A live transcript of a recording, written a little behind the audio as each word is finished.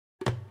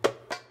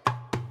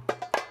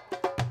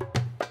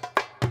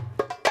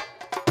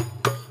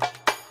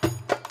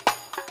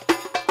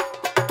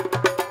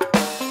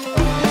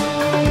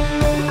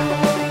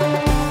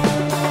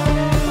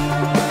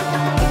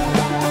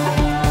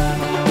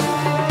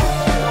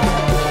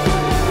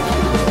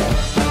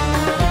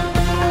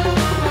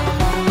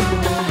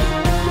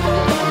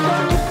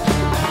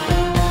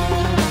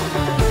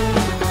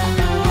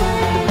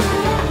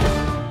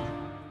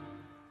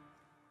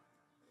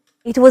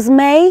It was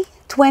May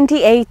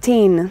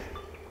 2018,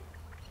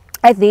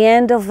 at the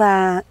end of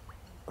a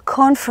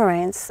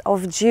conference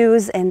of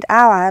Jews and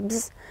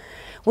Arabs.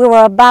 We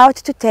were about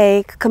to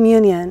take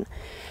communion,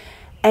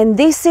 and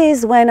this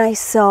is when I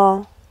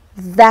saw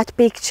that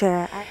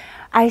picture.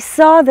 I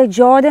saw the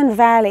Jordan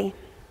Valley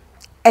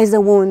as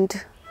a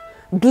wound,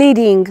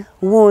 bleeding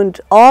wound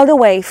all the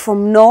way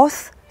from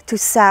north to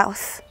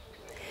south.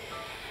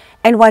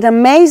 And what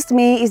amazed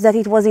me is that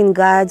it was in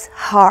God's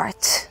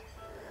heart,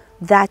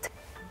 that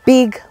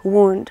big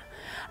wound.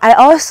 I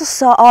also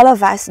saw all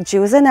of us,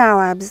 Jews and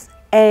Arabs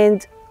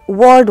and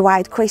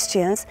worldwide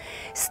Christians,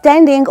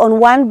 standing on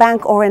one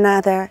bank or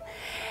another,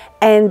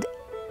 and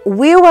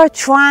we were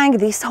trying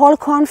this whole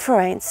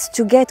conference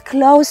to get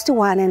close to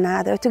one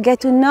another, to get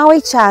to know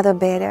each other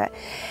better.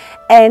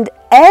 And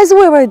as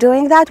we were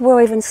doing that, we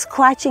were even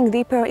scratching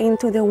deeper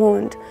into the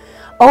wound,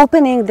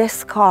 opening the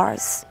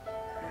scars.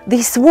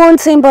 This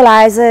wound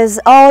symbolizes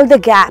all the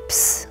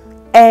gaps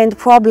and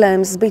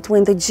problems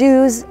between the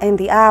Jews and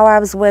the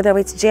Arabs, whether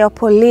it's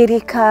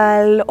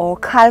geopolitical or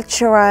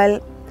cultural.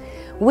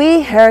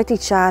 We hurt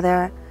each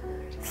other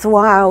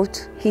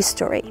throughout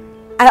history.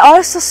 I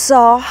also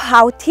saw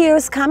how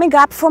tears coming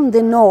up from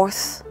the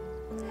north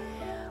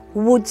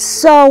would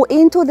sow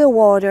into the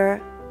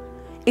water.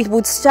 It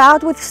would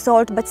start with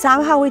salt, but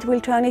somehow it will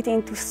turn it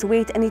into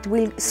sweet, and it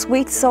will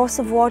sweet source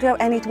of water,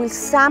 and it will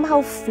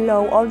somehow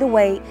flow all the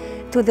way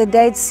to the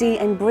Dead Sea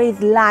and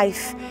breathe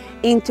life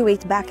into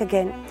it back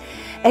again.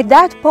 At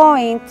that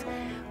point,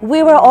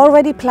 we were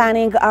already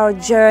planning our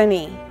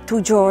journey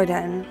to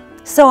Jordan.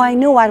 So I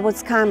knew what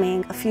was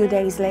coming a few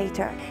days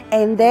later.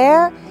 And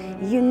there,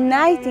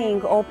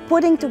 uniting or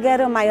putting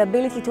together my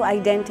ability to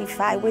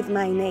identify with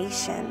my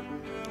nation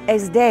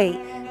as they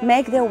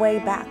make their way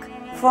back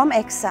from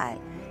exile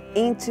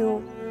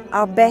into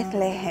our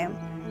Bethlehem,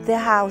 the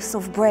house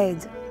of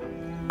bread.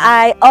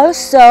 I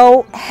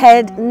also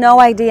had no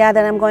idea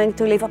that I'm going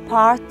to leave a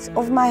part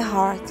of my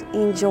heart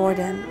in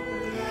Jordan,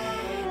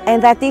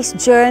 and that this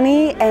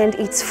journey and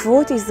its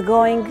fruit is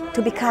going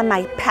to become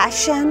my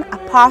passion, a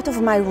part of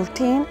my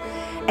routine,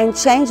 and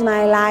change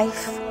my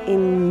life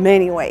in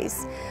many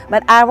ways.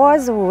 But I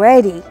was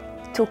ready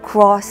to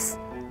cross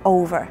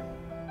over.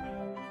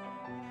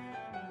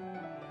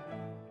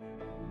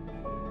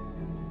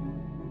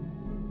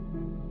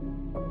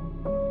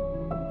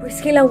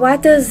 Priscilla,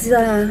 what does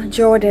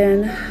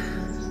Jordan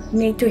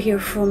need to hear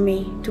from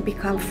me to be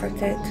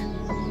comforted?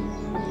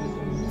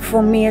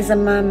 From me as a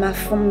mama,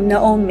 from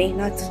Naomi,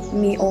 not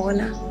me,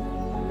 Orna.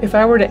 If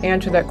I were to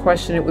answer that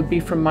question, it would be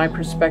from my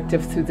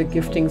perspective through the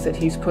giftings that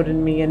he's put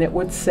in me, and it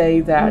would say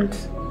that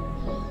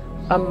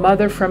a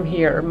mother from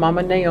here,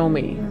 Mama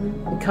Naomi,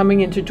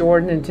 coming into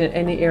Jordan, into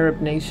any Arab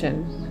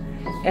nation,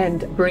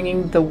 and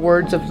bringing the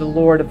words of the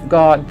Lord of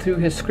God through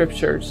his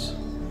scriptures,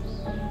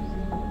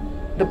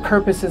 the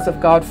purposes of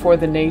God for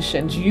the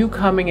nations, you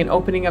coming and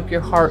opening up your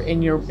heart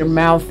and your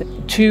mouth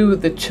to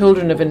the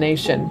children of a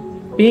nation,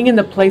 being in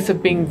the place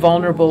of being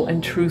vulnerable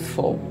and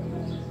truthful.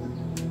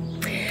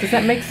 Does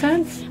that make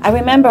sense? I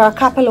remember a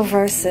couple of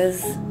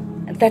verses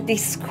that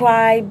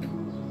describe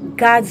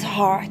God's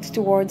heart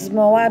towards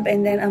Moab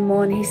and then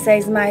Ammon. He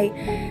says,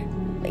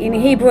 in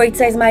Hebrew it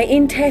says, my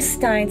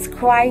intestines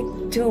cry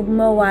to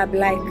Moab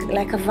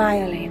like a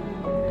violin.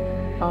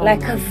 Oh.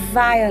 Like a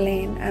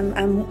violin.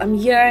 I'm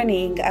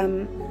yearning,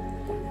 I'm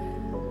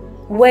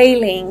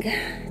wailing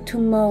to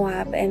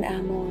Moab and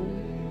Ammon.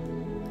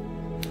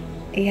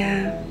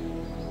 Yeah.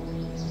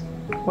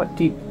 What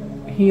deep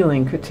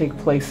healing could take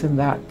place in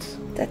that?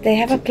 That they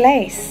have a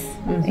place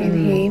in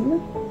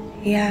him.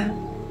 Yeah.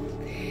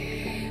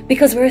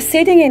 Because we're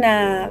sitting in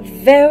a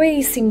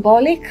very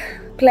symbolic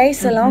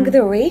place along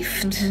the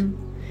rift.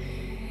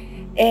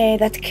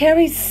 That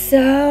carries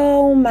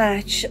so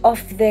much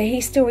of the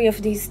history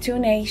of these two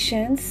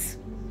nations,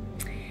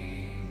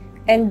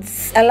 and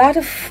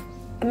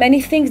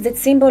many things that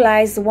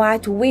symbolize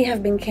what we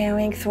have been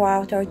carrying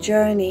throughout our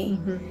journey.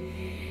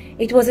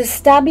 It was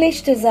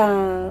established as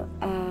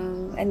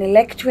an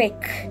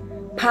electric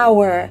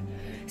power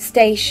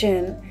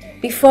station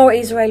before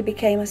Israel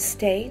became a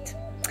state.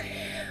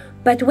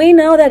 But we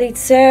know that it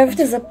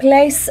served as a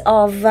place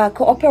of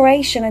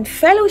cooperation and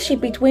fellowship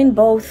between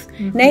both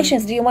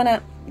nations. Do you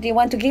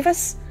want to give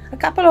us a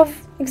couple of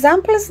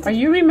examples? Are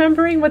you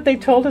remembering what they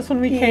told us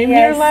when we came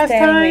here last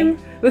time?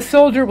 The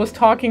soldier was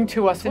talking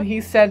to us, and he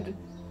said,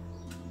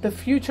 the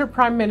future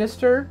Prime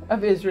Minister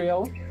of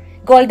Israel,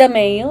 Golda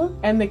Meir,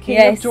 and the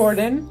King of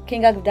Jordan,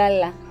 King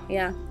Magdala.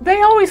 Yeah.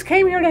 They always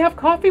came here to have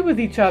coffee with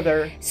each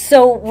other.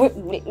 So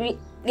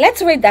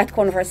let's read that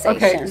conversation.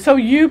 Okay, so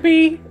you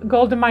be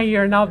Golda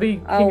Meir and I'll be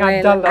King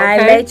Abdullah, okay?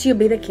 I'll let you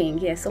be the king,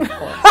 yes, of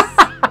course.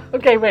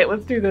 Okay, wait,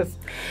 let's do this.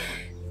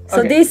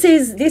 So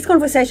this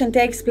conversation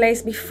takes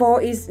place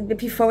before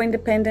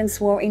Independence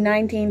War in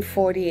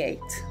 1948.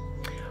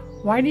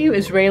 Why do you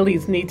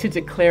Israelis need to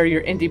declare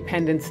your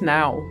independence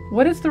now?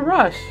 What is the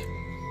rush?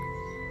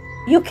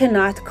 You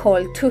cannot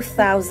call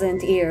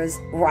 2,000 years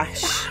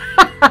rush.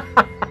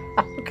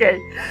 Okay,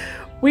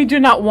 we do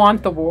not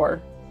want the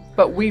war,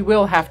 but we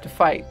will have to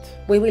fight.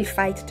 We will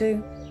fight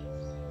too.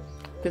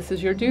 This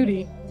is your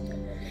duty.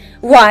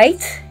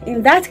 Right.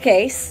 In that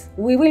case,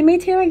 we will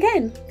meet here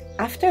again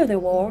after the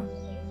war.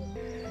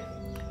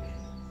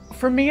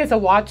 For me as a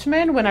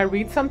watchman, when I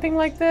read something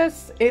like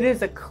this, it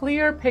is a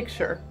clear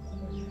picture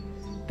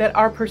that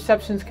our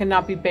perceptions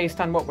cannot be based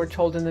on what we're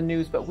told in the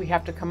news, but we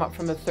have to come up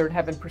from a third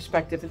heaven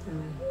perspective.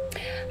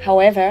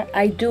 However,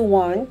 I do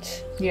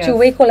want Yes. to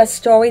recall a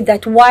story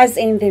that was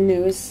in the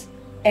news,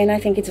 and I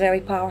think it's very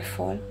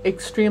powerful.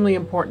 Extremely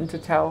important to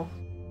tell.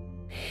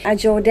 A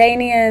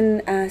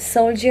Jordanian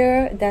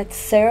soldier that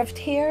served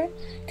here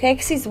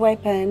takes his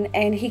weapon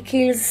and he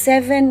kills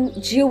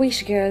 7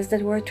 Jewish girls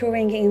that were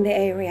touring in the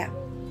area.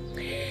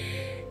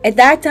 At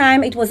that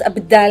time, it was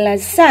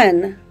Abdallah's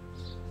son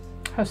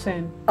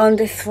Hussein. on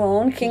the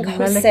throne, King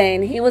Malik.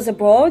 Hussein. He was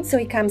abroad, so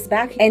he comes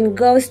back and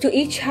goes to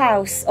each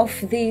house of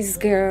these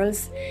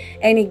girls,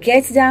 and he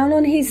gets down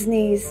on his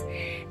knees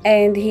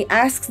and he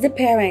asks the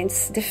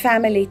parents, the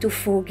family, to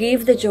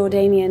forgive the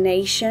Jordanian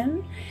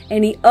nation,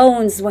 and he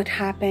owns what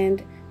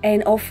happened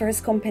and offers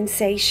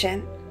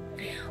compensation.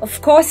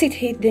 Of course, it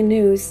hit the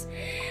news,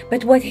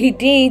 but what he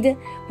did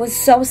was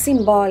so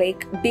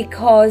symbolic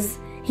because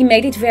he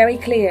made it very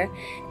clear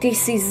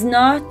this is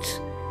not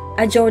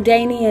a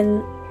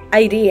Jordanian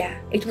idea.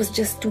 It was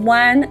just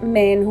one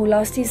man who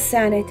lost his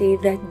sanity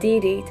that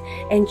did it,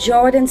 and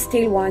Jordan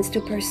still wants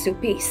to pursue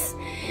peace.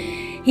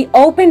 He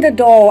opened the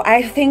door,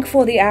 I think,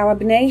 for the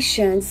Arab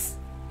nations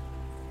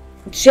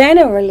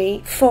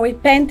generally for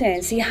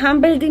repentance. He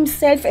humbled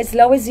himself as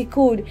low as he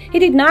could. He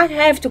did not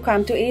have to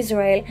come to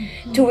Israel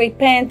to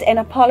repent and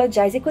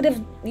apologize. He could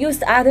have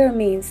used other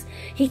means.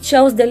 He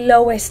chose the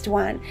lowest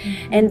one,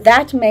 and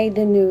that made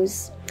the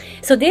news.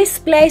 So this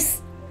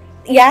place,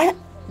 yeah,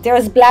 there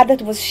was blood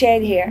that was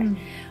shed here,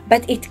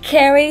 but it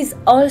carries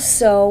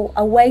also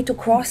a way to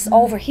cross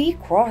over. He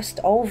crossed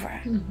over.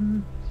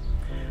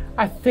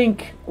 I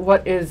think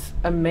what is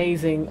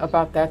amazing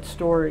about that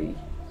story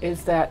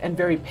is that, and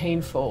very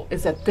painful,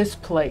 is that this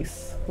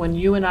place, when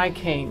you and I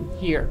came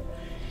here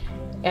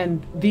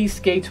and these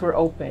gates were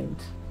opened,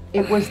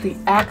 it was the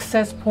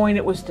access point,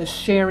 it was the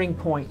sharing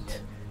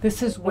point.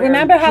 This is where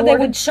Remember how they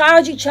Jordan- would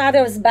charge each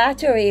other's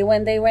battery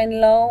when they went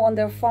low on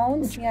their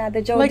phones? Yeah,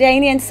 the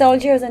Jordanian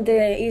soldiers and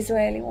the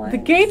Israeli ones. The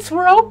gates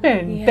were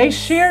open. They Yes.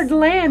 shared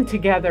land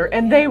together,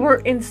 and they were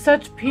in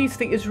such peace.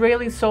 The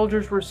Israeli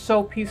soldiers were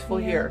so peaceful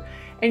here.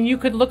 And you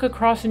could look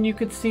across and you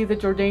could see the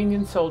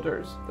Jordanian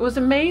soldiers. It was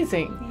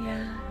amazing. Yeah.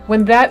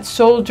 When that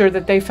soldier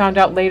that they found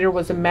out later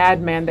was a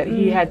madman, that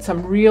he had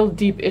some real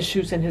deep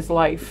issues in his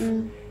life,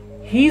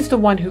 he's the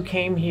one who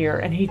came here,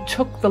 and he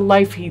took the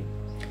life,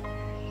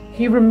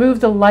 he removed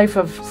the life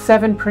of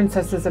 7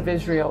 princesses of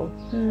Israel.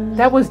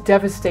 That was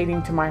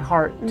devastating to my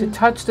heart, to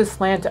touch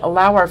this land, to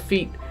allow our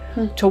feet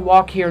to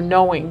walk here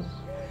knowing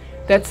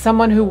that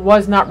someone who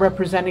was not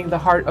representing the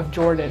heart of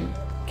Jordan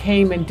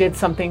came and did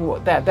something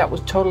that was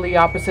totally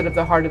opposite of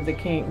the heart of the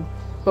king.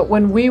 But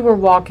when we were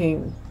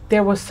walking,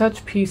 there was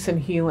such peace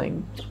and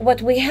healing.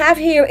 What we have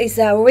here is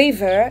a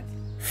river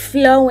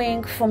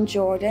flowing from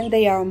Jordan,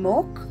 the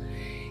Yarmouk.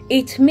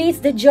 It meets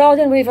the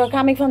Jordan River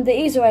coming from the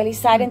Israeli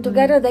side, and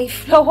together they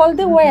flow all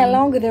the way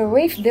along the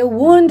rift, the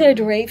wounded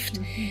rift,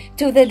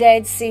 to the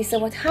Dead Sea. So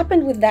what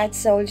happened with that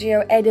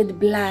soldier added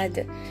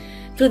blood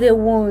to the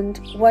wound.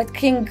 What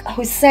King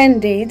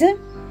Hussein did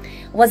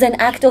was an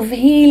act of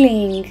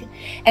healing,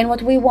 and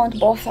what we want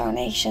both our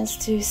nations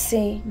to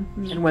see.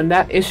 And when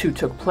that issue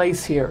took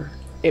place here,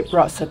 it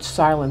brought such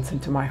silence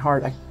into my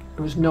heart.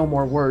 There was no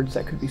more words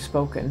that could be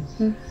spoken.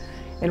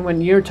 And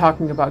when you're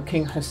talking about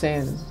King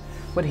Hussein,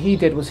 what he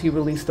did was he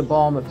released the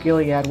balm of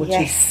Gilead,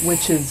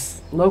 which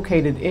is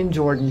located in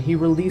Jordan. He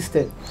released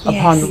it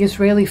upon the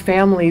Israeli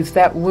families.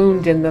 That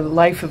wound in the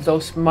life of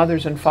those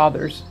mothers and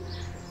fathers,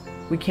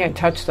 we can't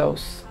touch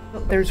those.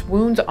 There's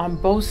wounds on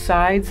both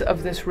sides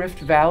of this Rift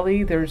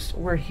Valley.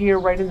 We're here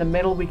right in the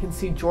middle. We can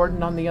see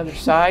Jordan on the other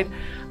side.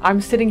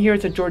 I'm sitting here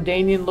as a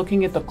Jordanian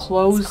looking at the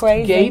closed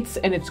gates,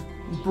 and it's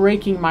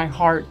breaking my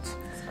heart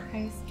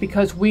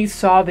because we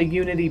saw the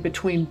unity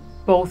between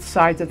both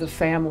sides of the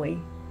family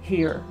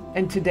here.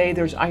 And today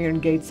there's iron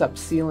gates up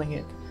sealing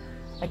it.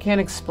 I can't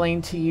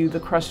explain to you the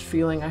crushed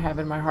feeling I have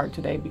in my heart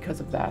today because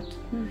of that.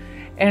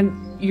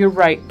 And you're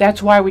right.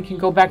 That's why we can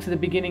go back to the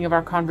beginning of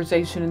our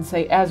conversation and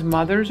say, as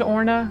mothers,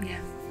 Orna,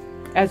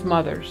 as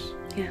mothers,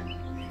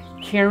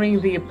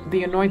 carrying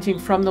the anointing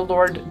from the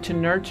Lord to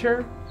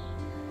nurture,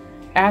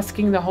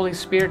 asking the Holy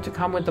Spirit to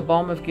come with the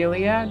balm of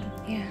Gilead.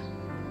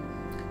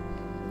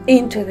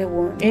 Into the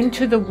wound.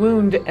 Into the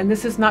wound. And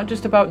this is not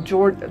just about the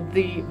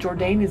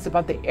Jordanians,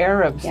 about the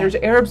Arabs. There's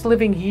Arabs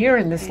living here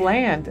in this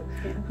land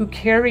who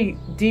carry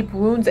deep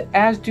wounds,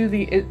 as do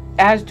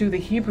the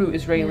Hebrew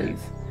Israelis.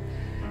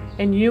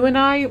 And you and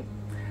I,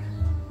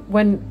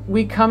 when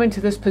we come into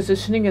this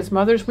positioning as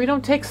mothers, we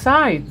don't take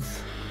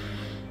sides.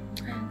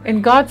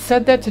 And God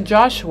said that to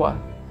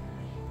Joshua.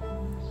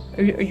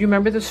 You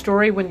remember the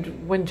story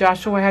when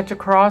Joshua had to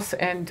cross,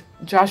 and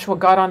Joshua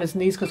got on his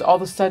knees because all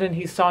of a sudden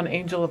he saw an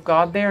angel of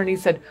God there, and he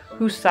said,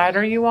 "Whose side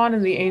are you on?"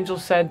 And the angel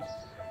said,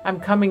 "I'm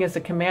coming as the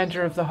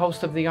commander of the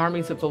host of the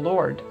armies of the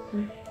Lord."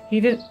 He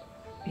didn't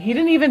he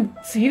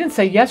didn't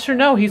say yes or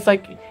no. He's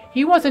like,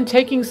 he wasn't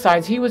taking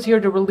sides. He was here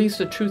to release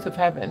the truth of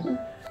heaven.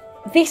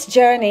 This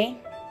journey,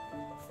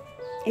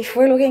 if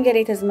we're looking at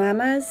it as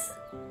mamas,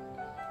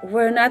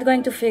 we're not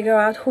going to figure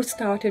out who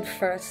started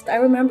first. I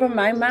remember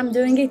my mom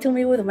doing it to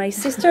me with my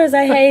sisters.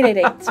 I hated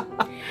it.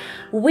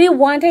 We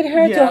wanted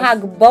her to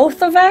hug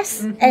both of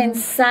us and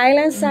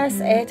silence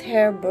us at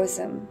her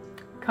bosom.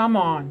 Come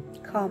on.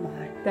 Come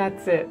on.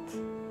 That's it.